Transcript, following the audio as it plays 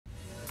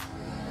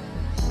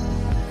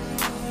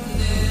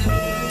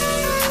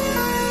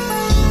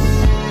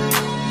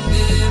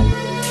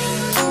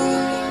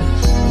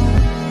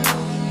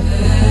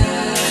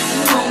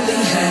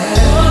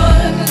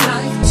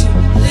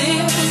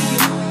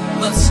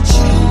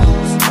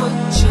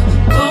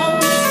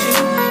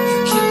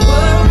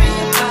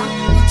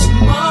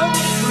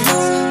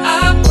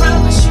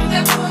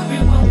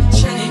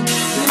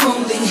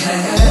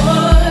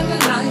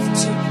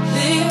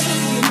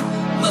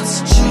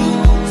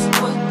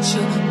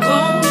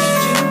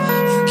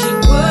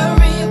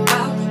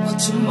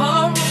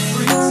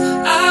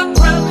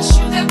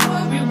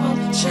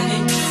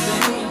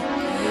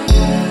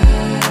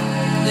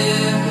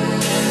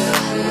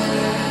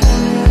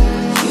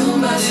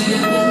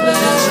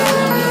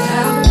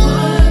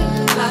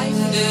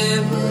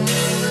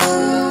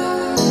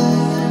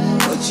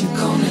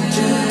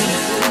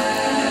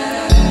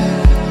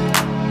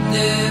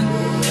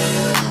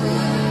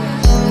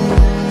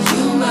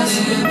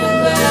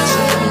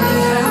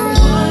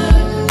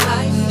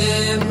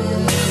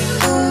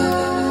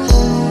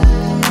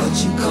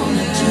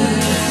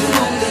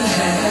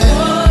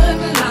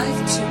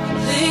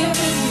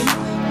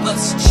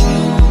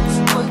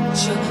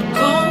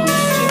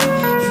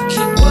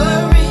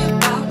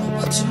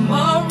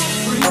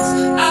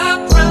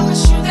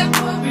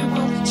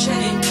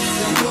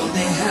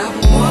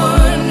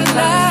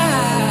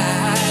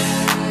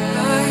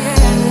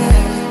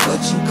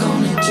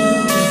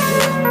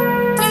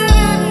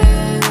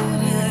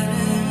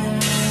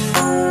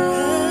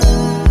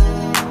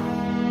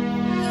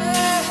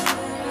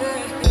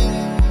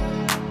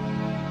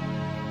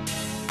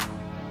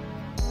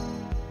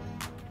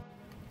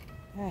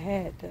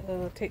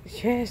take the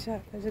trash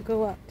out because it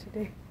go out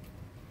today.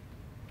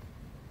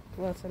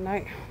 Well,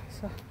 tonight.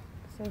 So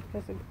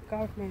because the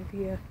garbage man be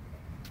here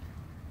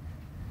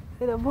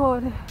in the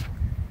morning.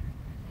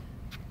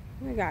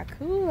 They got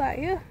cool out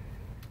here.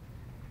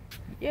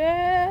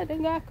 Yeah, they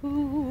got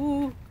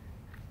cool.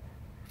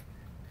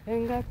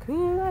 They got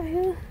cool out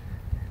here.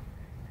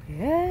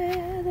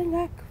 Yeah, they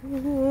got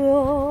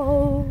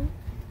cool.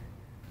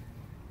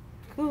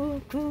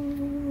 Cool.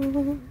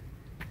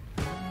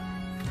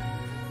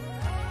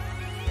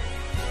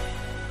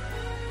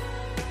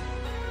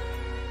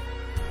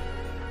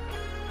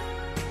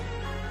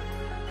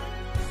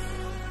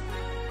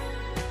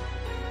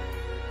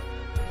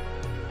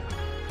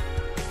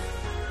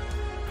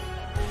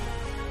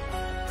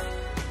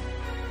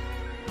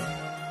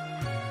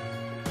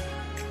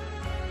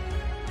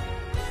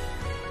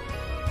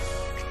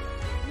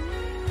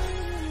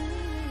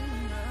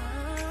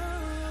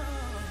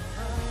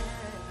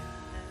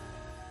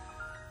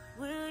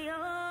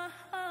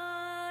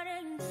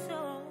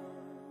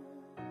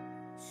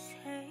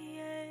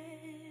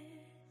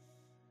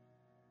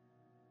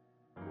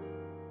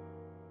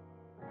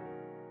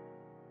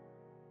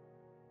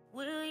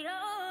 Will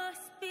your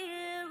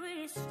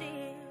spirit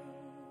still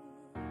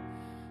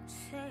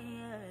say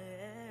yes?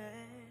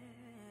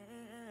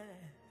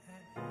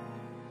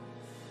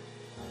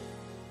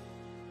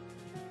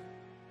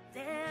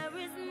 There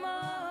is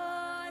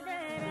more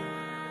that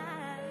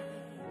I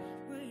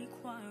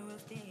require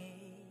of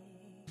thee.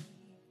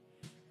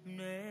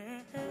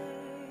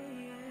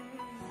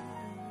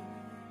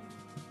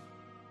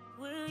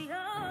 Will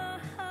your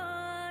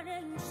heart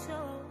and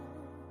soul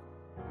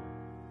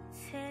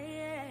say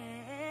yes?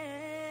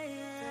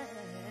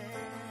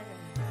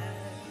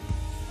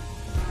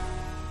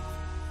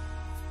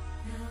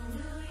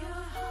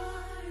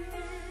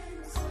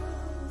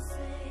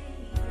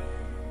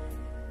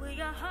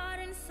 Heart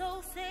and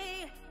soul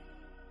say,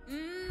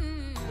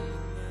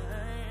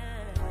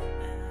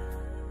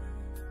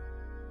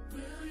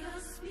 will your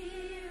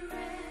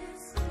spirit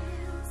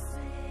still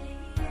say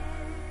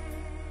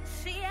yes?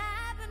 See,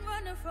 I've been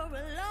running for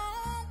a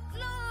long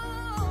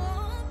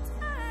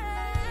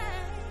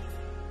time.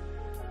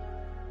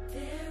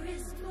 There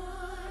is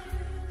more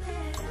that I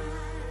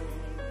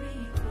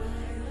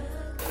require.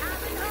 I've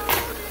been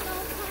holding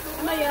on to the I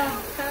know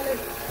y'all kind of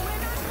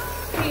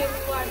see me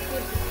watch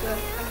this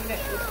stuff. I'm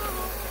back with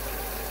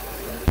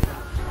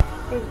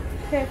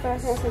Hey, 5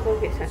 cents to go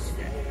get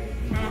something.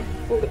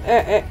 Go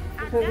get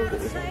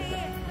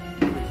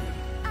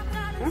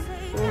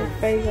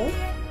bagel.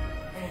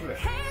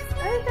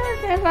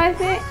 That's 5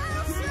 cents.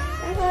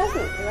 That's 5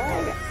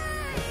 cents.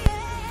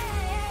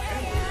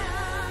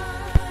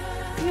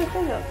 Yeah,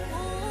 bagel.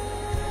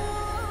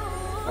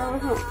 Where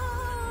was home?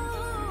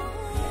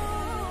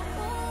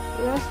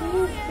 You know, see,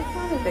 it's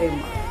not a baby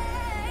mom.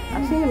 I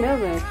seen the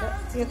mailman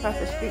he across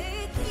the street.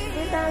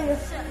 Get down here.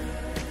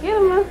 Get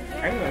him, man.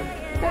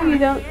 No, you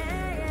don't.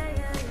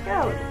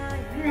 Go.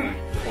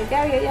 Hey, go.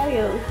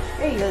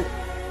 There you go.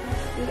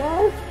 You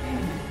go.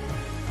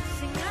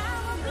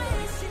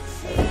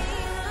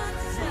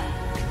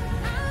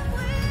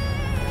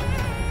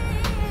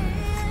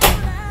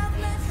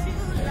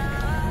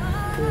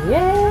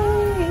 Yay!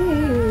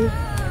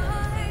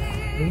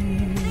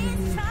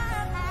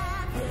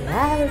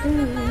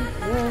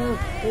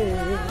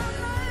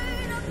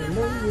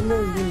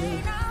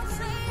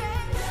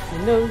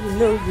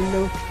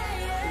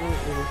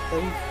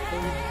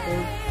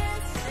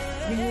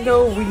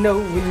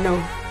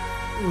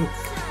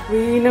 We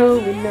know.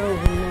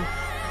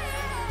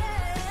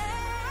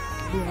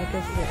 Yeah, I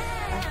guess that.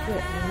 I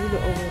said, we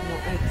were over my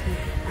auntie.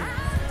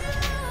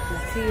 My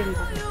tea and my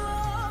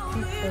I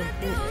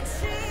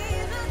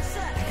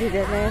did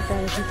that last time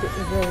and she took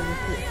the road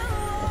with it.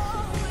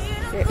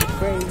 That was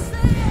crazy.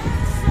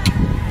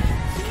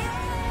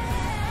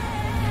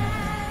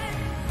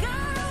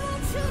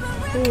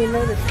 You didn't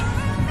notice.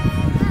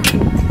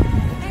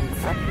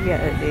 I forgot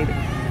that data.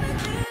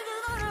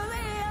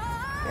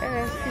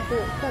 Yeah, people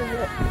don't tell you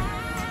that.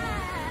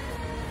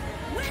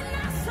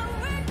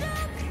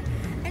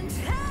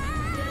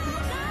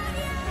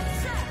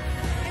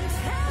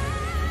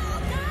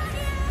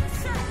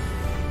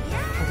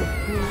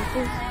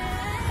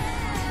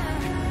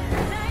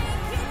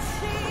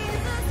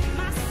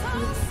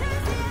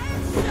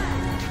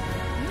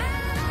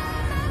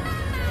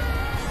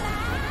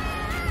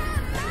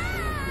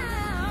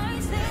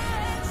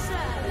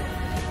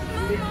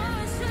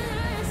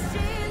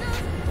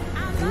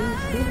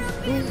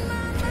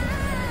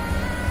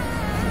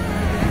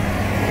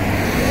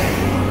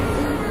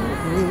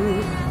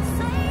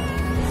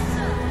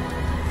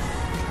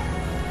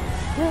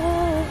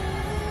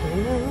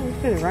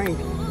 It's gonna rain.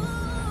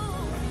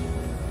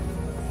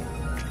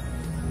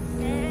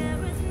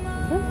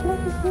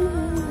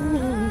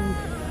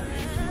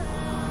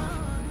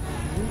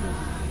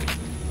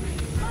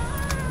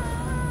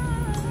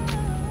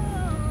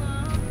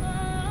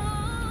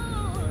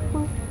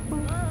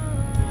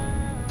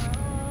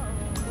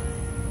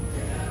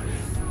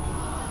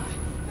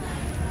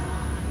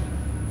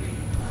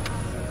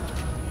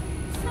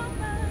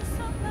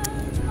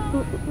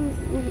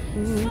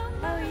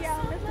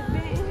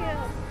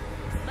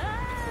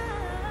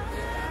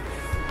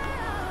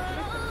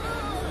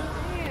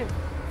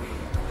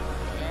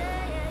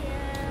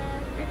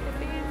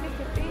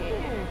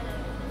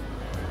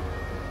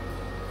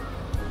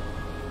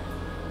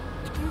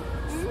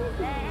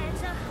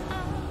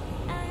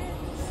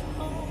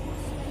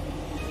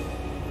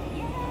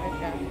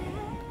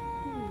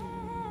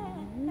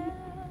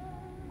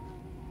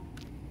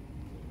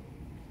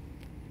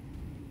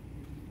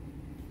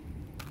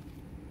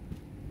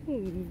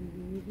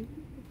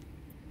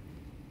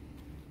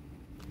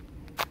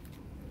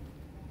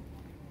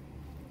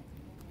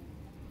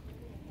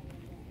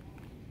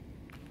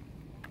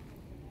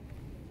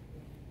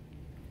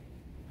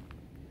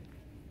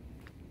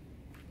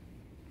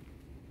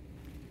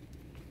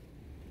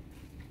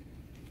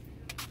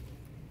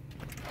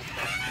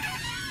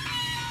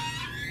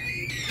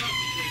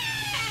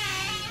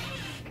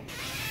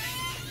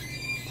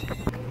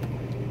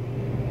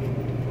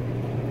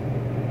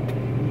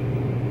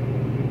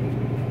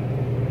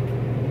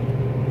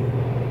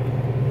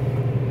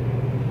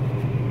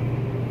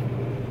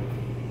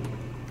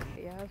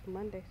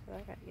 Monday, so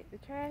I gotta get the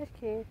trash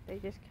can. They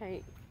just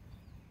can't.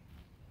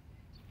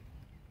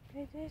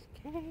 They just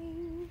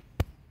can't.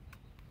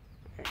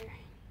 Okay.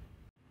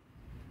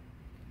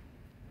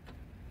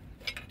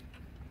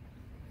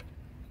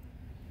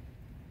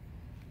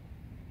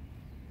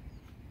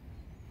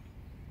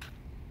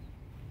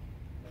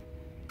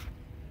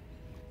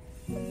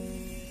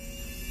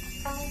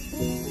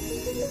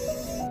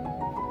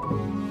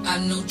 I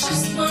know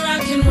just where I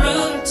can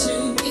run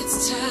to.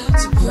 It's time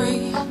to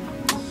pray.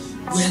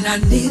 When I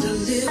need a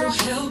little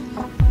help,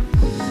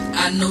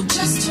 I know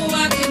just who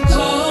I can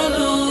call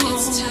on.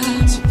 It's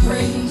time to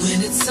pray.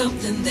 When it's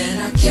something that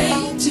I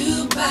can't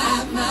do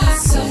by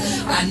myself,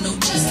 I know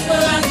just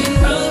where I can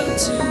run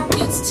to.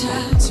 It's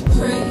time to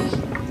pray.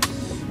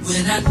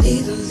 When I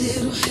need a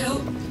little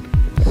help,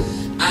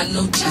 I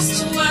know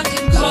just who I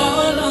can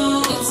call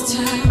on. It's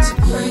time to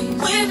pray.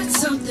 When it's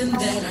something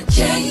that I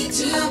can't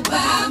do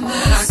by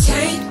myself.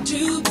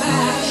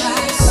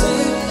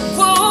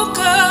 Woke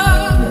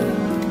up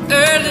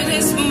early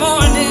this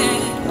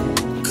morning,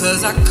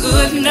 'cause I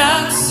could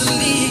not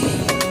sleep.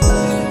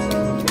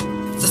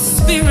 The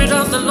Spirit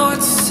of the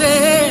Lord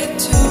said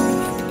to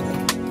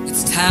me,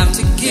 it's time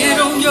to get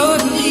on your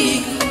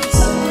knees.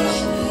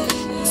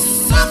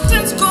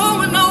 Something's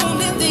going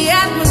on in the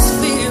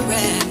atmosphere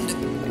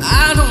and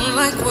I don't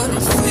like what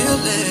I'm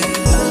feeling.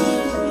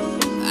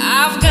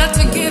 I've got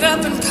to get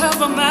up and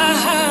cover my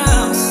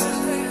house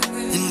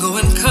and go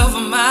and cover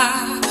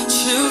my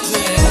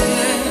children.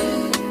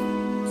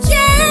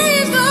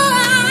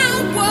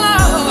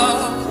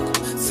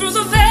 Through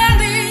the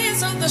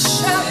valleys of the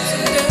shadow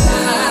of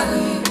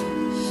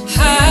death,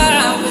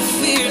 I will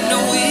fear no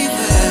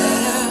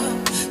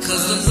evil,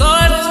 'cause the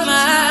Lord is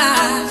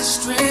my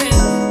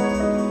strength.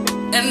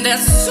 And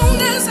as soon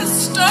as I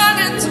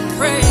started to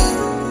pray,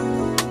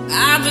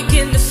 I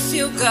began to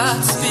feel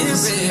God's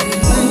Spirit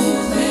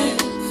moving.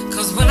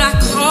 'Cause when I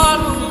call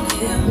on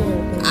Him,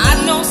 I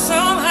know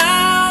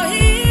somehow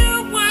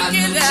He'll work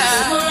it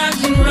out. Where I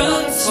can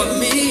run for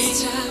me.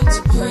 It's time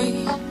to pray.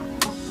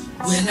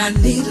 When I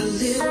need a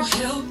little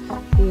help,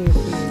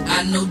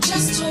 I know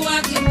just who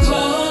I can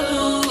call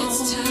on.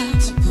 It's time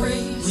to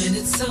pray. When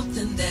it's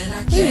something that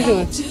I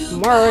can't do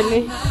by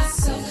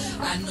myself,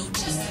 I know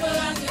just where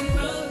I can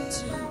run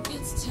to.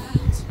 It's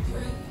time to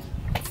pray.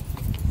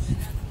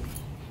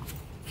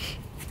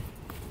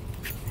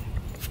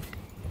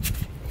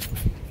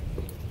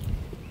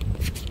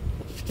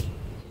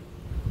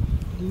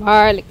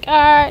 Marley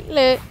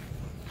Gartlett.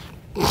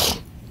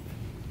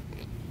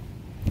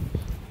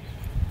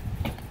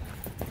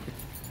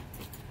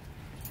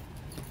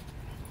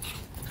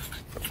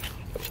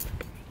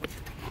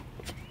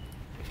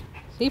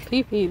 He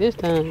pee-pee this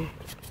time.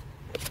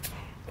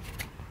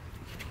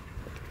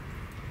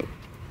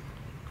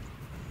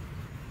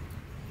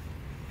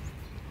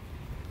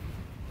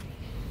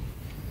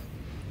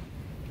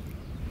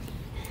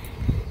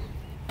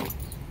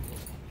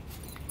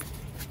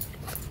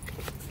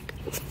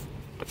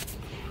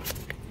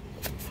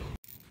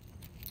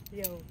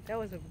 Yo, that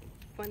was a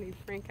funny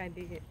prank I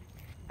did.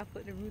 I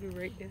put the router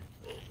right there.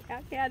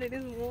 I got it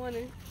this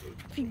morning.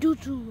 You do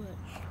too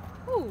much.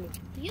 Who?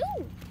 You.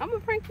 I'm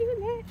gonna prank you in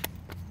that.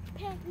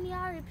 Prank me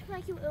already.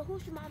 Prank you.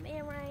 Who's your mom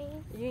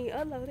earrings? You ain't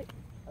uploaded.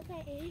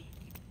 Okay.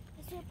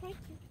 I said prank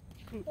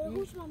you. But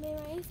who's your mom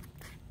earrings?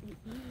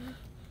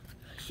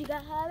 She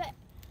got her back.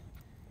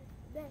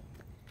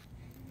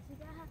 She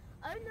got her.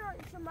 Oh, you know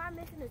Shamar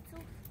missing a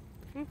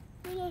tooth.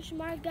 You know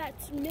Shamar got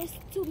two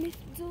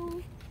missing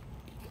tooth.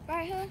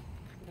 Right here.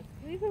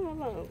 Leave him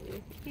alone.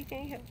 He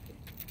can't help it.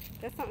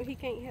 That's something he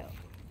can't help.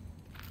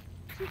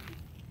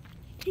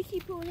 He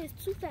keep pulling his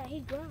tooth out.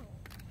 He grown.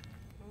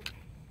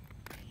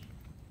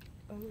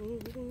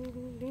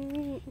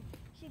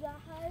 She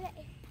got her back.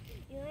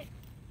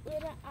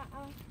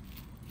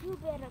 You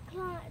better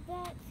clock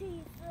that,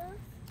 Jesus.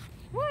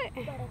 What?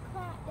 Better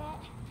clock that.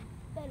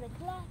 Better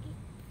clock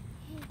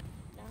it.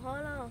 Now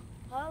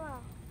hold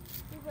on.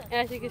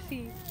 As you can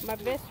see, my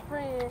best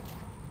friend,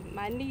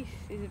 my niece,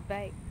 is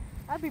back.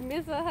 I be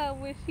missing her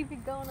when she be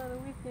going on the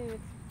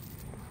weekends.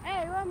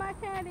 Hey, where my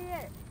candy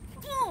at?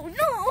 Oh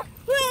no!